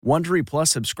Wondery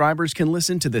Plus subscribers can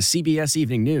listen to the CBS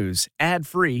Evening News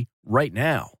ad-free right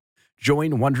now.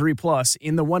 Join Wondery Plus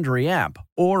in the Wondery app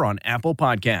or on Apple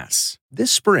Podcasts.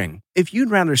 This spring, if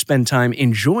you'd rather spend time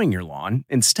enjoying your lawn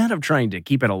instead of trying to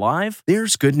keep it alive,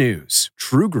 there's good news.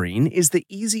 True Green is the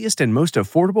easiest and most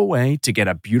affordable way to get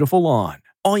a beautiful lawn.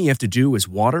 All you have to do is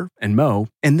water and mow,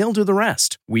 and they'll do the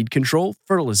rest. Weed control,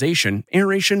 fertilization,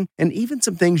 aeration, and even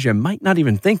some things you might not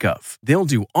even think of. They'll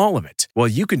do all of it, while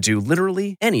you can do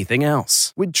literally anything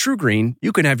else. With True Green,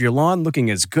 you can have your lawn looking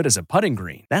as good as a putting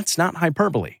green. That's not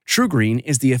hyperbole. True Green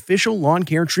is the official lawn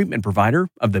care treatment provider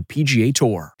of the PGA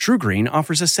Tour. True Green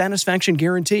offers a satisfaction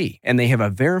guarantee, and they have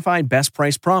a verified best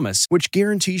price promise, which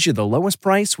guarantees you the lowest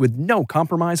price with no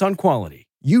compromise on quality.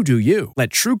 You do you. Let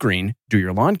True Green do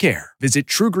your lawn care. Visit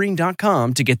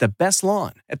TrueGreen.com to get the best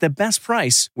lawn at the best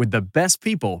price with the best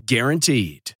people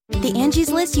guaranteed. The Angie's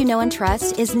List you know and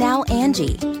trust is now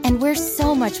Angie, and we're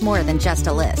so much more than just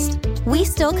a list. We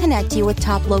still connect you with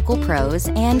top local pros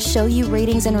and show you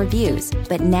ratings and reviews,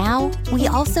 but now we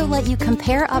also let you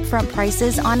compare upfront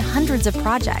prices on hundreds of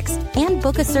projects and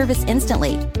book a service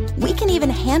instantly. We can even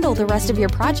handle the rest of your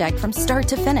project from start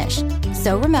to finish.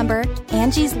 So remember,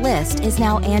 Angie's List is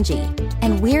now Angie,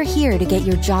 and we're here to get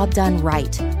your job done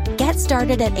right. Get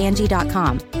started at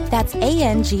Angie.com. That's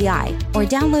ANGI, or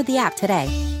download the app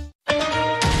today.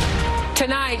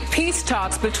 Tonight, peace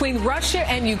talks between Russia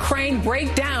and Ukraine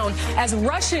break down as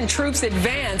Russian troops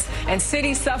advance and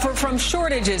cities suffer from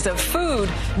shortages of food,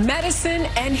 medicine,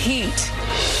 and heat.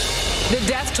 The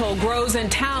death toll grows in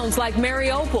towns like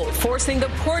Mariupol, forcing the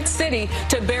port city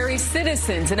to bury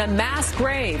citizens in a mass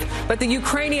grave. But the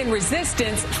Ukrainian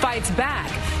resistance fights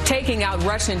back, taking out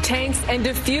Russian tanks and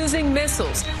defusing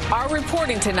missiles. Our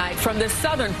reporting tonight from the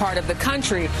southern part of the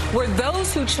country, where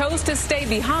those who chose to stay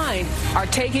behind are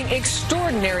taking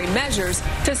extraordinary measures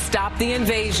to stop the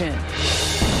invasion.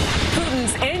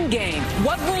 Putin's endgame.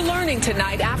 What we're learning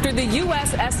tonight after the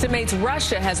U.S. estimates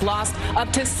Russia has lost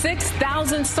up to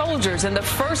 6,000 soldiers in the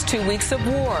first 2 weeks of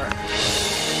war.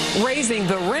 Raising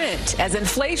the rent. As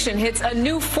inflation hits a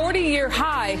new 40-year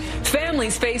high,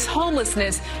 families face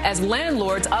homelessness as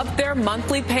landlords up their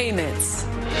monthly payments.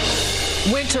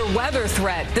 Winter weather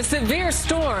threat. The severe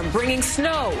storm bringing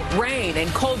snow, rain, and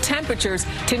cold temperatures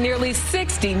to nearly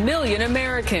 60 million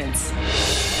Americans.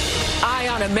 Eye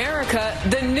on America,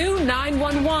 the new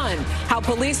 911, how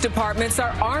police departments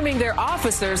are arming their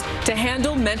officers to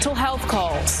handle mental health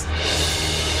calls.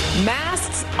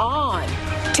 Masks on.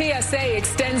 TSA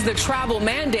extends the travel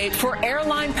mandate for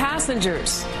airline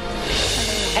passengers.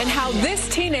 And how this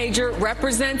teenager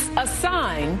represents a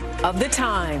sign of the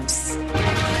times.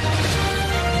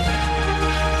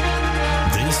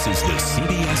 This is the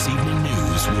CBS Evening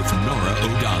News with Norah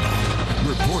O'Donnell,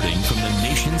 reporting from the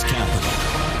nation's capital.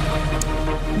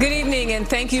 Good evening, and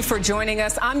thank you for joining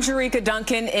us. I'm Jerika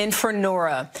Duncan in for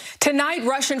Norah. Tonight,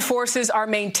 Russian forces are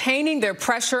maintaining their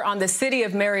pressure on the city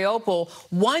of Mariupol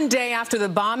 1 day after the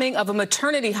bombing of a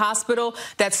maternity hospital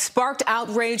that sparked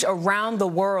outrage around the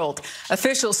world.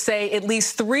 Officials say at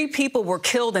least 3 people were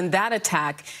killed in that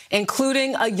attack,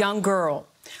 including a young girl.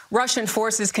 Russian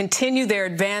forces continue their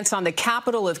advance on the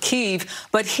capital of Kyiv,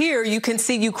 but here you can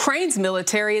see Ukraine's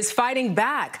military is fighting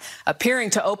back, appearing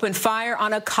to open fire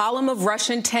on a column of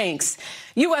Russian tanks.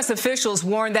 U.S. officials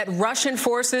warn that Russian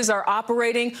forces are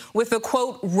operating with a,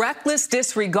 quote, reckless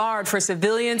disregard for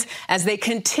civilians as they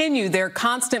continue their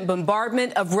constant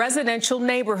bombardment of residential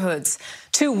neighborhoods.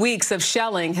 2 weeks of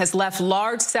shelling has left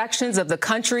large sections of the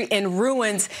country in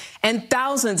ruins and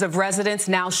thousands of residents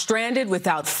now stranded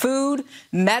without food,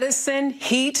 medicine,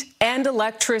 heat, and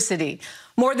electricity.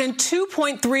 More than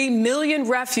 2.3 million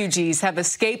refugees have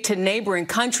escaped to neighboring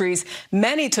countries,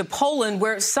 many to Poland,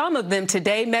 where some of them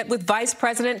today met with Vice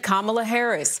President Kamala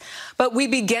Harris. But we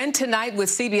begin tonight with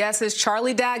CBS's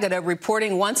Charlie D'Agata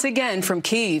reporting once again from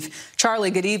Kyiv.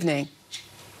 Charlie, good evening.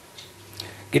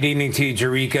 Good evening to you,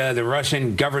 Jerika. The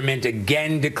Russian government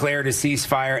again declared a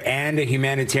ceasefire and a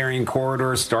humanitarian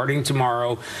corridor starting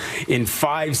tomorrow in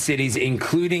 5 cities,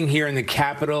 including here in the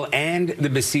capital and the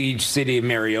besieged city of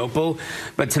Mariupol.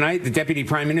 But tonight, the deputy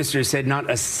prime minister said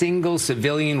not a single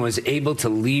civilian was able to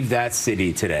leave that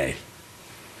city today.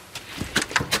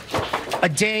 A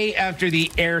day after the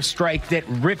airstrike that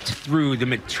ripped through the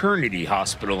maternity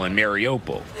hospital in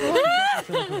Mariupol.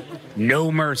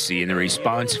 No mercy in the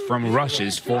response from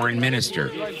Russia's foreign minister.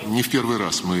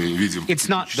 It's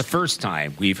not the first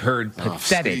time we've heard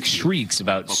pathetic shrieks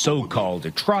about so-called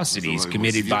atrocities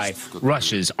committed by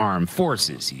Russia's armed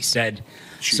forces, he said.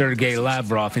 Sergei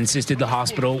Lavrov insisted the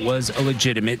hospital was a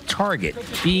legitimate target,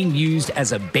 being used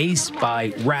as a base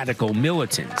by radical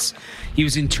militants. He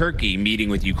was in Turkey meeting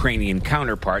with Ukrainian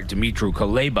counterpart Dmytro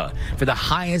Kuleba for the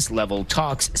highest level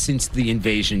talks since the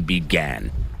invasion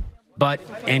began. But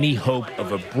any hope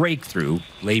of a breakthrough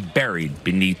lay buried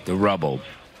beneath the rubble.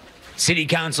 City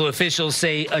council officials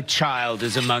say a child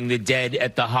is among the dead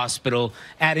at the hospital,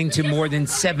 adding to more than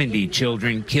 70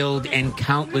 children killed and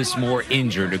countless more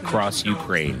injured across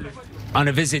Ukraine. On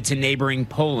a visit to neighboring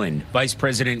Poland, Vice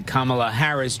President Kamala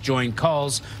Harris joined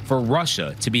calls for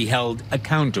Russia to be held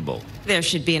accountable. There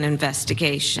should be an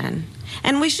investigation,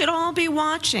 and we should all be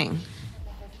watching.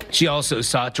 She also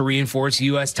sought to reinforce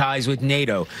U.S. ties with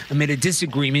NATO amid a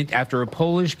disagreement after a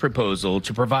Polish proposal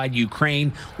to provide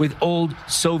Ukraine with old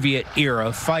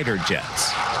Soviet-era fighter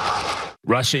jets.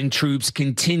 Russian troops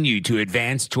continue to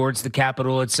advance towards the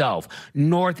capital itself,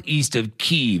 northeast of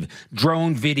Kyiv.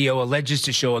 Drone video alleges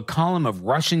to show a column of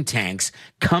Russian tanks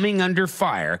coming under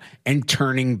fire and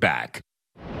turning back.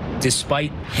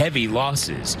 Despite heavy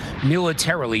losses,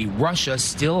 militarily, Russia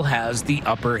still has the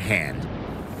upper hand.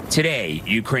 Today,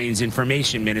 Ukraine's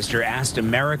information minister asked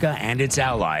America and its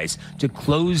allies to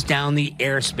close down the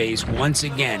airspace once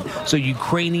again so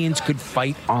Ukrainians could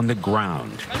fight on the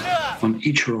ground. On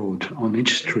each road, on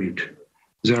each street,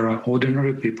 there are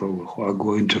ordinary people who are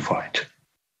going to fight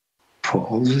for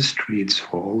all the streets,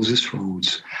 for all these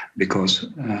roads, because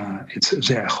it's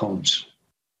their homes.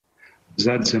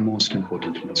 That's the most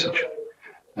important message.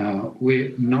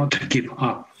 We not give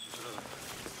up.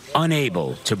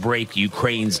 Unable to break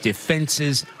Ukraine's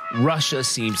defenses, Russia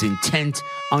seems intent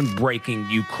on breaking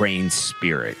Ukraine's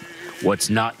spirit. What's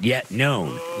not yet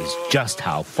known is just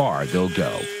how far they'll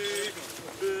go.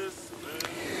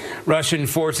 Russian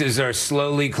forces are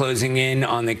slowly closing in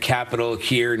on the capital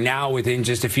here, now within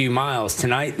just a few miles.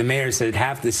 Tonight, the mayor said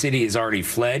half the city has already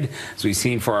fled. As we've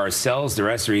seen for ourselves, the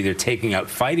rest are either taking up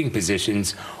fighting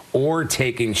positions or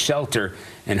taking shelter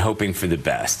and hoping for the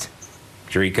best.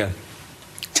 Jerika?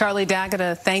 Charlie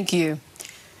D'Agata, thank you.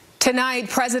 Tonight,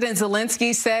 President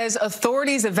Zelensky says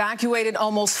authorities evacuated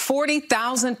almost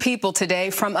 40,000 people today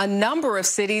from a number of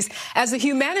cities as the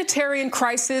humanitarian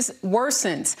crisis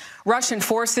worsens. Russian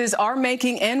forces are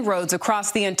making inroads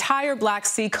across the entire Black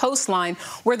Sea coastline,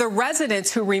 where the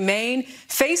residents who remain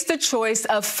face the choice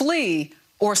of flee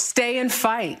or stay and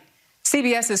fight.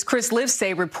 CBS's Chris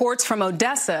Livesay reports from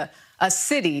Odessa, a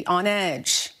city on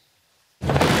edge.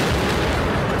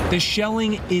 The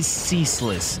shelling is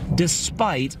ceaseless,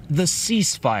 despite the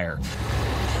ceasefire.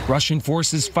 Russian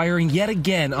forces firing yet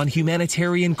again on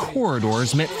humanitarian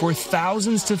corridors meant for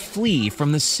thousands to flee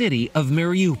from the city of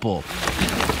Mariupol.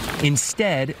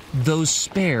 Instead, those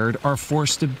spared are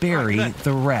forced to bury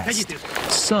the rest,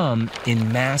 some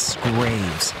in mass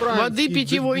graves.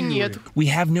 We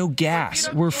have no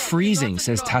gas. We're freezing,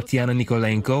 says Tatiana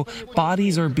Nikolenko.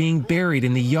 Bodies are being buried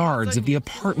in the yards of the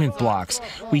apartment blocks.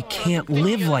 We can't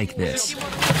live like this.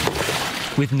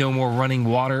 With no more running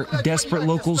water, desperate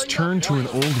locals turn to an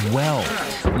old well.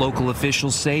 Local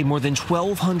officials say more than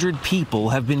 1,200 people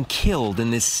have been killed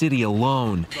in this city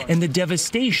alone, and the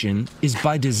devastation is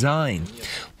by design.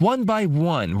 One by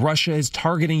one, Russia is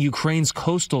targeting Ukraine's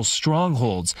coastal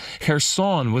strongholds.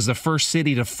 Kherson was the first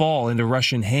city to fall into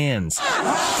Russian hands,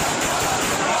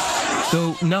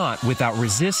 though not without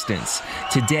resistance.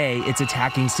 Today, it's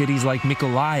attacking cities like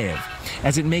Mykolaiv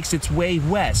as it makes its way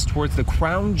west towards the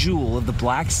crown jewel of the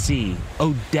Black Sea,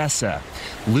 Odessa.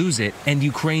 Lose it, and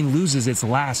Ukraine loses its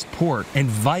last port and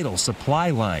vital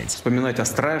supply lines. Vladimir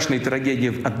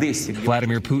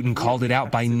Putin called it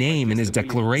out by name in his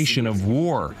declaration of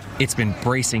war. It's been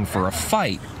bracing for a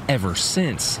fight ever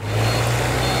since.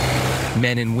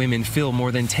 Men and women fill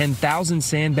more than 10,000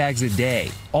 sandbags a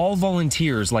day, all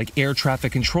volunteers like air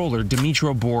traffic controller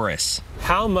Dmytro Boris.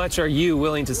 How much are you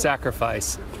willing to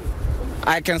sacrifice?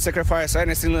 I can sacrifice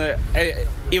anything,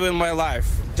 even my life,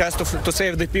 just to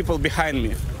save the people behind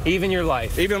me. Even your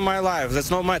life? Even my life.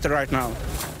 That's no matter right now.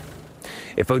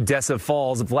 If Odessa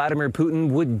falls, Vladimir Putin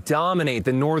would dominate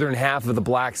the northern half of the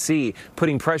Black Sea,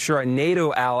 putting pressure on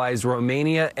NATO allies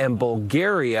Romania and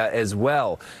Bulgaria as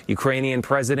well. Ukrainian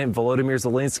President Volodymyr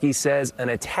Zelensky says an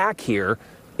attack here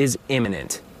is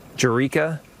imminent.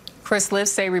 Jerika? Chris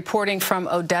Livesay reporting from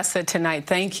Odessa tonight.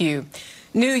 Thank you.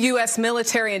 New U.S.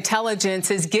 military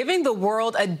intelligence is giving the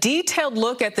world a detailed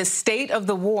look at the state of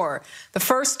the war. The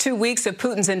first 2 weeks of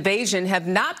Putin's invasion have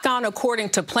not gone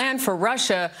according to plan for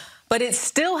Russia, but it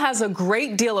still has a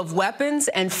great deal of weapons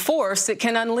and force it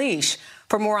can unleash.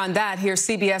 For more on that, here's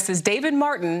CBS's David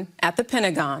Martin at the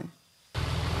Pentagon.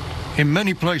 In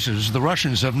many places, the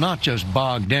Russians have not just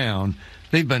bogged down,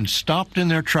 they've been stopped in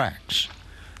their tracks.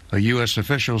 A U.S.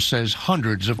 official says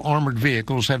hundreds of armored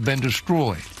vehicles have been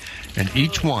destroyed, and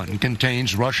each one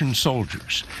contains Russian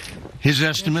soldiers. His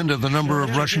estimate of the number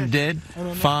of Russian dead,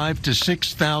 5,000 to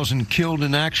 6,000 killed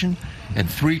in action, and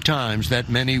 3 times that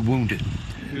many wounded.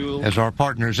 As our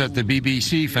partners at the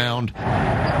BBC found,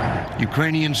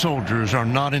 Ukrainian soldiers are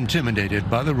not intimidated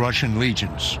by the Russian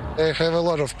legions. They have a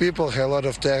lot of people, have a lot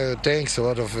of tanks, a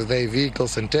lot of their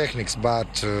vehicles and techniques, but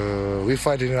we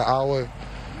fight in our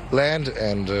land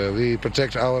and we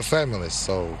protect our families,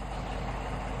 so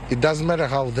it doesn't matter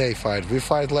how they fight. We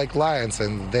fight like lions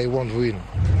and they won't win.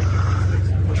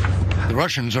 The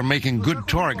Russians are making good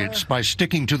targets by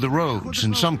sticking to the roads,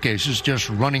 in some cases just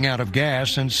running out of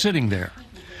gas and sitting there.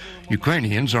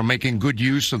 Ukrainians are making good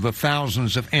use of the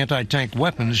thousands of anti-tank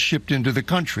weapons shipped into the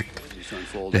country.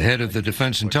 The head of the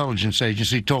Defense Intelligence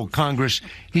Agency told Congress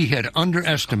he had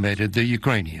underestimated the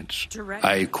Ukrainians.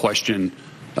 I question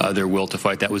their will to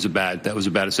fight. That was a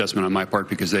bad assessment on my part,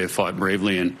 because they have fought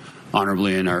bravely and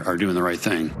honorably and are doing the right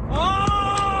thing.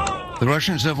 The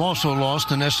Russians have also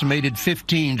lost an estimated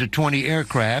 15 to 20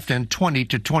 aircraft and 20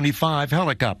 to 25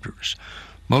 helicopters,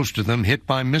 most of them hit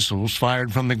by missiles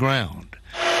fired from the ground.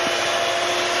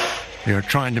 They are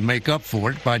trying to make up for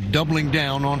it by doubling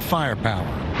down on firepower,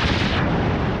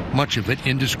 much of it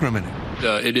indiscriminate.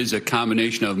 It is a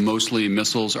combination of mostly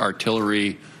missiles,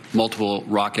 artillery, multiple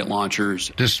rocket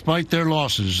launchers. Despite their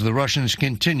losses, the Russians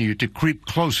continue to creep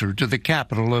closer to the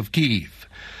capital of Kyiv,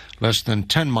 less than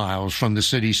 10 miles from the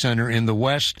city center in the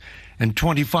west and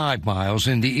 25 miles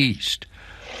in the east.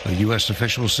 A U.S.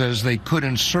 official says they could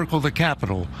encircle the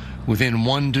capital within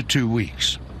 1 to 2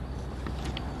 weeks.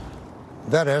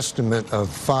 That estimate of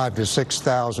 5,000 to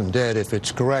 6,000 dead, if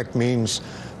it's correct, means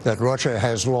that Russia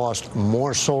has lost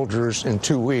more soldiers in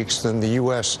 2 weeks than the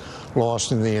U.S.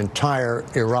 lost in the entire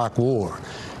Iraq war.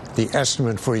 The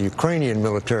estimate for Ukrainian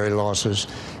military losses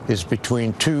is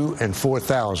between 2,000 and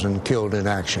 4,000 killed in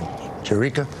action.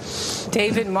 Jerika?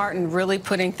 David Martin really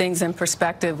putting things in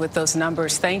perspective with those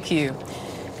numbers. Thank you.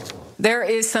 There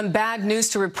is some bad news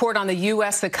to report on the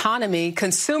U.S. economy.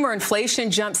 Consumer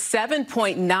inflation jumped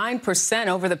 7.9%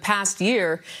 over the past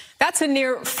year. That's a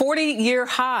near 40-year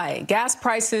high. Gas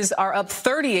prices are up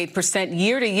 38%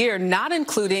 year to year, not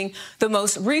including the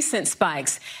most recent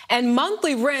spikes. And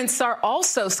monthly rents are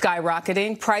also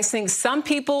skyrocketing, pricing some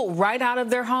people right out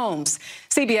of their homes.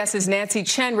 CBS's Nancy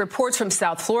Chen reports from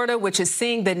South Florida, which is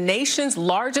seeing the nation's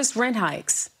largest rent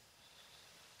hikes.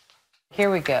 Here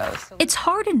we go. It's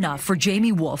hard enough for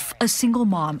Jamie Wolf, a single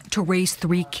mom, to raise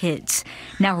 3 kids.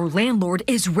 Now her landlord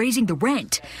is raising the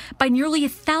rent by nearly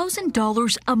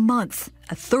 $1,000 a month,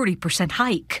 a 30%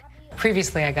 hike.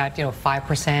 Previously, I got, 5%,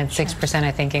 6%,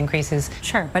 I think, increases.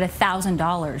 Sure, but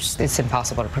 $1,000. It's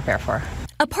impossible to prepare for.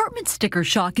 Apartment sticker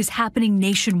shock is happening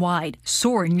nationwide,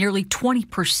 soaring nearly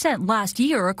 20% last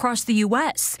year across the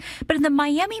U.S. But in the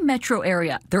Miami metro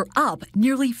area, they're up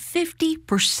nearly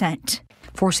 50%.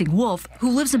 Forcing Wolf, who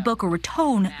lives in Boca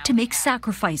Raton, to make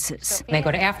sacrifices. They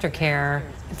go to aftercare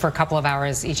for a couple of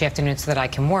hours each afternoon so that I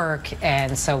can work,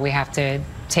 and so we have to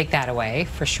take that away,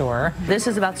 for sure. This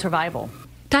is about survival.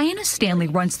 Diana Stanley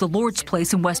runs the Lord's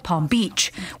Place in West Palm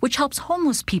Beach, which helps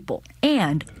homeless people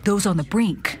and those on the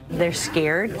brink. They're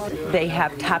scared. They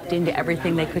have tapped into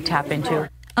everything they could tap into.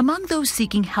 Among those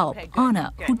seeking help,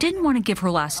 Anna, who didn't want to give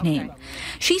her last name.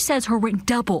 She says her rent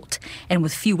doubled, and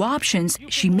with few options,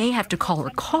 she may have to call her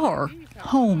car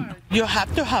home. You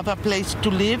have to have a place to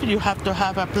live. You have to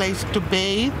have a place to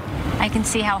bathe. I can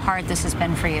see how hard this has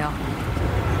been for you.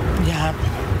 Yeah.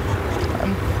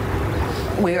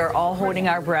 We are all holding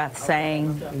our breath,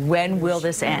 saying, when will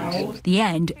this end? The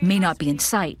end may not be in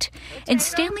sight, and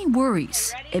Stanley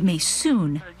worries it may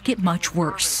soon get much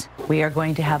worse. We are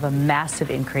going to have a massive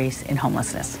increase in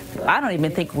homelessness. I don't even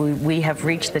think we have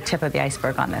reached the tip of the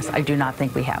iceberg on this. I do not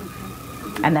think we have.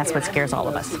 And that's what scares all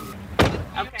of us.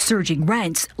 Surging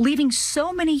rents, leaving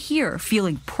so many here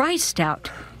feeling priced out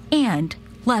and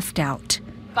left out.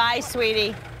 Bye,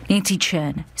 sweetie. Nancy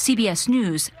Chen, CBS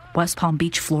News, West Palm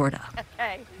Beach, Florida.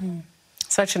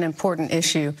 Such an important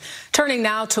issue. Turning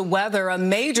now to weather, a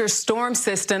major storm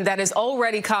system that is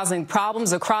already causing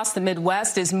problems across the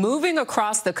Midwest is moving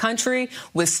across the country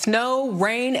with snow,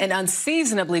 rain, and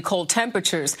unseasonably cold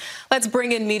temperatures. Let's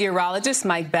bring in meteorologist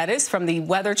Mike Bettis from the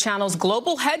Weather Channel's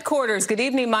global headquarters. Good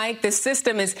evening, Mike. This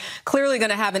system is clearly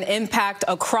going to have an impact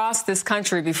across this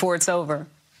country before it's over.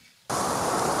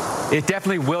 It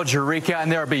definitely will, Jerika, and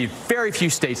there will be very few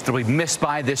states that will be missed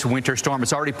by this winter storm.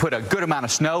 It's already put a good amount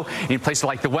of snow in places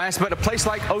like the West, but a place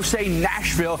like, say,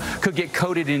 Nashville could get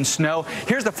coated in snow.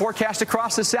 Here's the forecast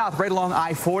across the South, right along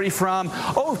I-40 from,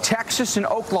 Texas and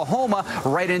Oklahoma,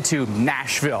 right into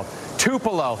Nashville.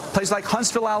 Tupelo, places like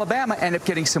Huntsville, Alabama, end up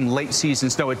getting some late season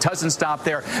snow. It doesn't stop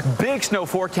there. Big snow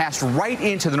forecast right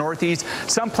into the Northeast.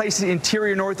 Some places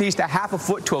interior Northeast, a half a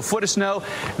foot to a foot of snow.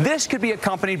 This could be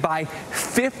accompanied by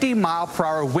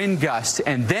 50-mile-per-hour wind gusts.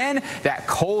 And then that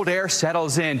cold air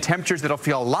settles in. Temperatures that'll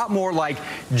feel a lot more like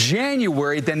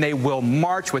January than they will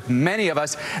March, with many of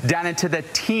us down into the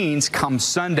teens come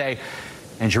Sunday.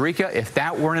 And Jerika, if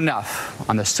that weren't enough,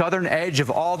 on the southern edge of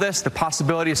all this, the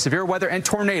possibility of severe weather and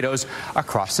tornadoes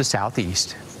across the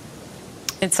Southeast.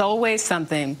 It's always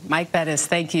something. Mike Bettis,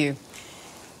 thank you.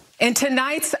 In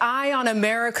tonight's Eye on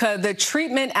America, the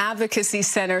Treatment Advocacy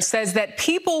Center says that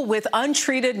people with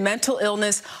untreated mental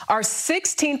illness are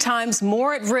 16 times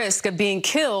more at risk of being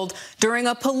killed during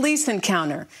a police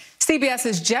encounter.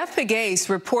 CBS's Jeff Pegues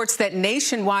reports that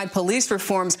nationwide police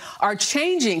reforms are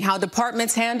changing how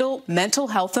departments handle mental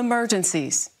health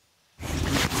emergencies.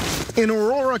 In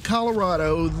Aurora,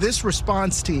 Colorado, this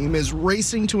response team is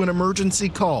racing to an emergency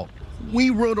call. We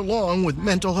rode along with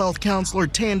mental health counselor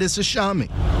Tandis Ashami.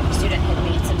 The student had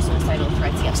made some suicidal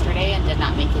threats yesterday and did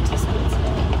not make it to school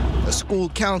today. A school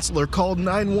counselor called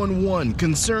 911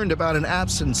 concerned about an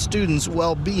absent student's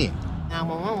well-being.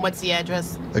 911, what's the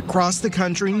address? Across the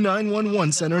country,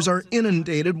 911 centers are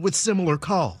inundated with similar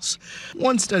calls.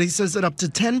 One study says that up to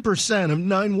 10% of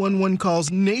 911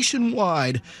 calls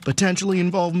nationwide potentially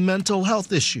involve mental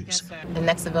health issues. Yes, the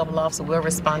next available officer will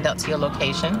respond out to your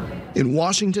location. In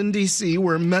Washington, D.C.,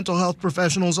 where mental health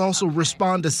professionals also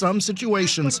respond to some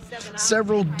situations,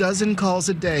 several dozen calls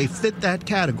a day fit that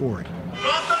category.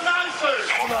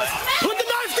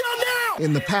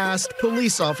 In the past,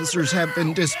 police officers have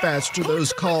been dispatched to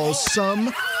those calls. Some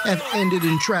have ended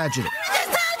in tragedy.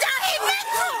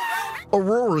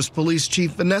 Aurora's police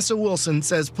chief, Vanessa Wilson,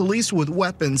 says police with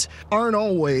weapons aren't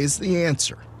always the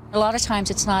answer. A lot of times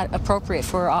it's not appropriate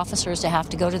for officers to have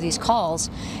to go to these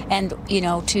calls and,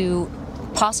 to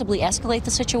possibly escalate the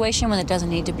situation when it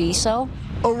doesn't need to be so.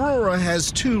 Aurora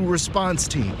has 2 response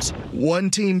teams.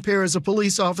 One team pairs a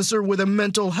police officer with a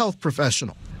mental health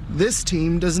professional. This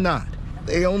team does not.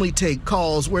 They only take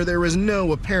calls where there is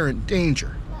no apparent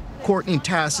danger. Courtney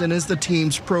Tassin is the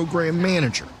team's program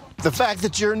manager. The fact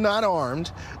that you're not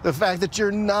armed, the fact that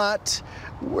you're not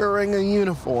wearing a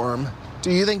uniform, do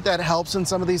you think that helps in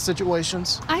some of these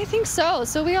situations? I think so.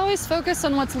 So we always focus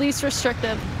on what's least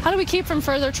restrictive. How do we keep from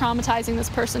further traumatizing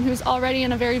this person who's already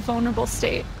in a very vulnerable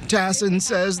state? Tassin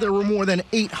says there were more than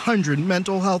 800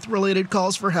 mental health-related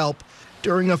calls for help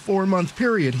during a 4-month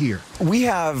period here. We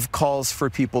have calls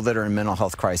for people that are in mental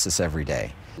health crisis every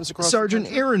day.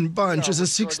 Sergeant Aaron Bunch is a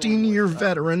 16-year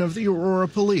veteran of the Aurora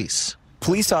Police.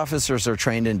 Police officers are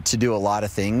trained to do a lot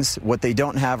of things. What they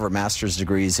don't have are master's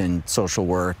degrees in social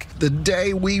work. The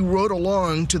day we rode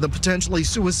along to the potentially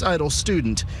suicidal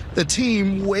student, the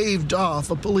team waved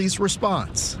off a police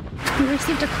response. We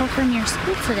received a call from your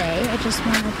school today. I just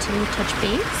wanted to touch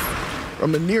base.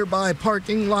 From a nearby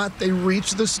parking lot, they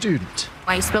reached the student.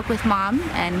 I spoke with mom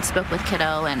and spoke with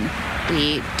kiddo, and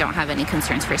we don't have any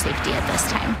concerns for safety at this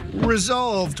time.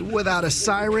 Resolved without a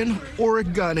siren or a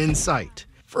gun in sight.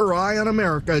 For Eye on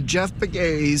America, Jeff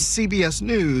Pegues, CBS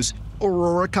News,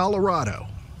 Aurora, Colorado.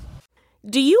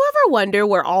 Do you ever wonder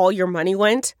where all your money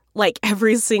went? Like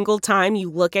every single time you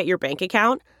look at your bank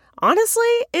account?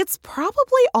 Honestly, it's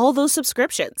probably all those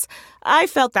subscriptions. I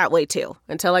felt that way too,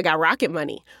 until I got Rocket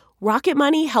Money. Rocket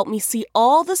Money helped me see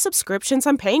all the subscriptions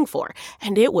I'm paying for,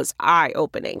 and it was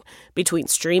eye-opening. Between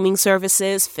streaming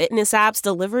services, fitness apps,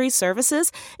 delivery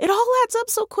services, it all adds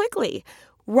up so quickly.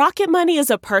 Rocket Money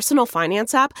is a personal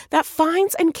finance app that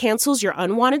finds and cancels your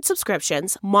unwanted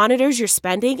subscriptions, monitors your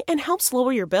spending, and helps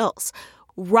lower your bills.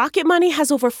 Rocket Money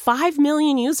has over 5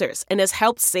 million users and has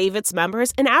helped save its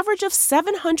members an average of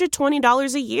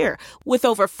 $720 a year, with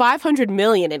over 500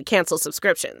 million in canceled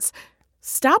subscriptions.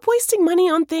 Stop wasting money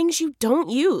on things you don't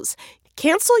use.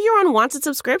 Cancel your unwanted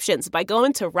subscriptions by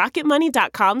going to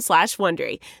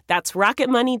rocketmoney.com/Wondery. That's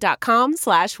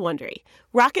rocketmoney.com/Wondery.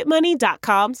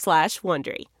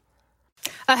 rocketmoney.com/Wondery.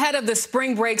 Ahead of the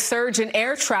spring break surge in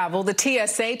air travel, the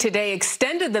TSA today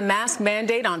extended the mask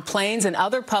mandate on planes and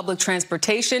other public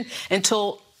transportation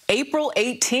until April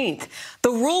 18th.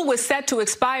 The rule was set to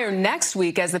expire next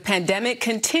week as the pandemic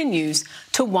continues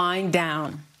to wind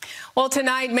down. Well,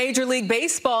 tonight, Major League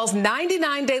Baseball's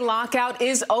 99-day lockout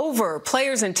is over.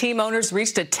 Players and team owners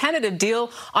reached a tentative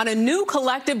deal on a new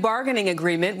collective bargaining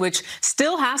agreement, which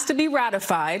still has to be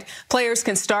ratified. Players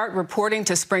can start reporting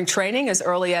to spring training as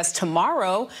early as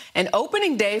tomorrow, and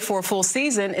opening day for a full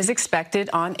season is expected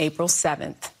on April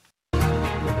 7th.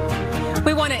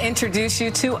 We want to introduce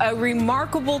you to a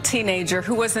remarkable teenager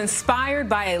who was inspired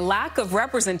by a lack of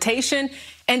representation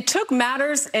and took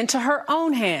matters into her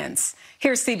own hands.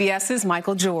 Here's CBS's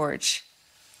Michael George.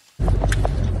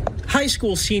 High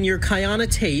school senior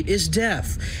Kiana Tate is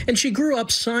deaf, and she grew up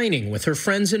signing with her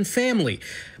friends and family.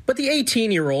 But the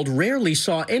 18-year-old rarely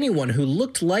saw anyone who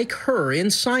looked like her in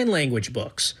sign language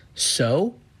books.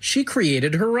 So she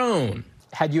created her own.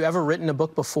 Had you ever written a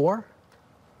book before?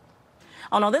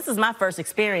 Oh, no, this is my first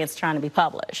experience trying to be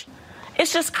published.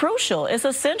 It's just crucial. It's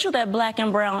essential that Black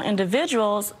and brown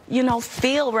individuals,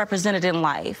 feel represented in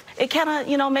life. It kind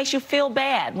of, makes you feel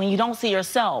bad when you don't see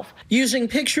yourself. Using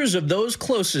pictures of those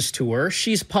closest to her,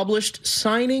 she's published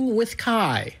Signing with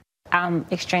Kai. I'm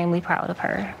extremely proud of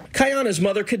her. Kiana's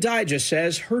mother, Kadijah,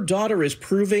 says her daughter is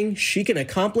proving she can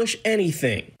accomplish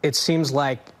anything. It seems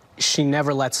like she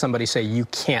never lets somebody say, you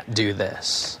can't do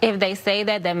this. If they say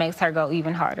that, that makes her go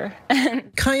even harder.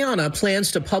 Kiana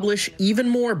plans to publish even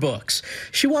more books.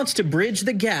 She wants to bridge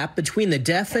the gap between the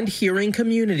deaf and hearing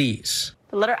communities.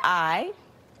 The letter I.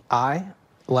 I?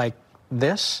 Like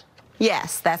this?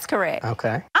 Yes, that's correct.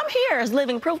 Okay. I'm here as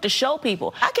living proof to show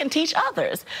people I can teach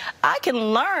others. I can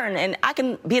learn and I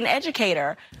can be an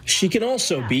educator. She can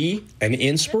also be an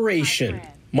inspiration.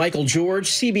 Michael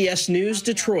George, CBS News,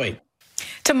 Detroit.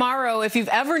 Tomorrow, if you've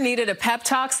ever needed a pep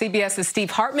talk, CBS's Steve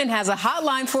Hartman has a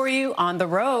hotline for you on the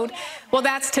road. Well,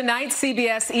 that's tonight's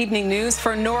CBS Evening News.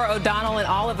 For Norah O'Donnell and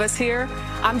all of us here,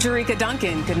 I'm Jerika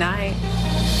Duncan. Good night.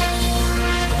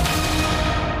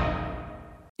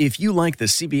 If you like the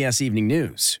CBS Evening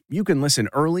News, you can listen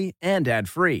early and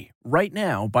ad-free right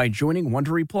now by joining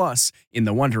Wondery Plus in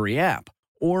the Wondery app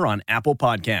or on Apple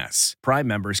Podcasts. Prime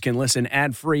members can listen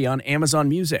ad-free on Amazon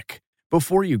Music.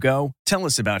 Before you go, tell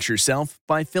us about yourself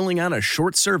by filling out a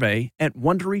short survey at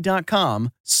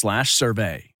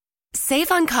Wondery.com/survey.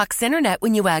 Save on Cox Internet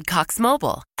when you add Cox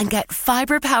Mobile and get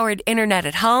fiber-powered internet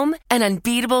at home and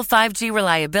unbeatable 5G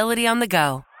reliability on the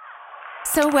go.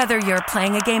 So whether you're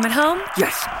playing a game at home,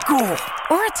 yes, cool,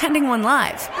 or attending one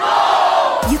live,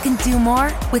 you can do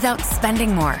more without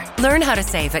spending more. Learn how to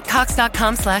save at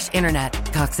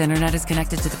Cox.com/internet. Cox Internet is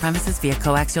connected to the premises via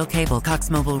coaxial cable.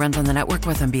 Cox Mobile runs on the network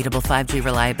with unbeatable 5G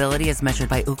reliability as measured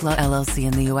by Ookla LLC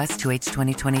in the U.S. 2H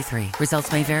 2023.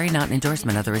 Results may vary, not an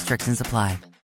endorsement. Other restrictions apply.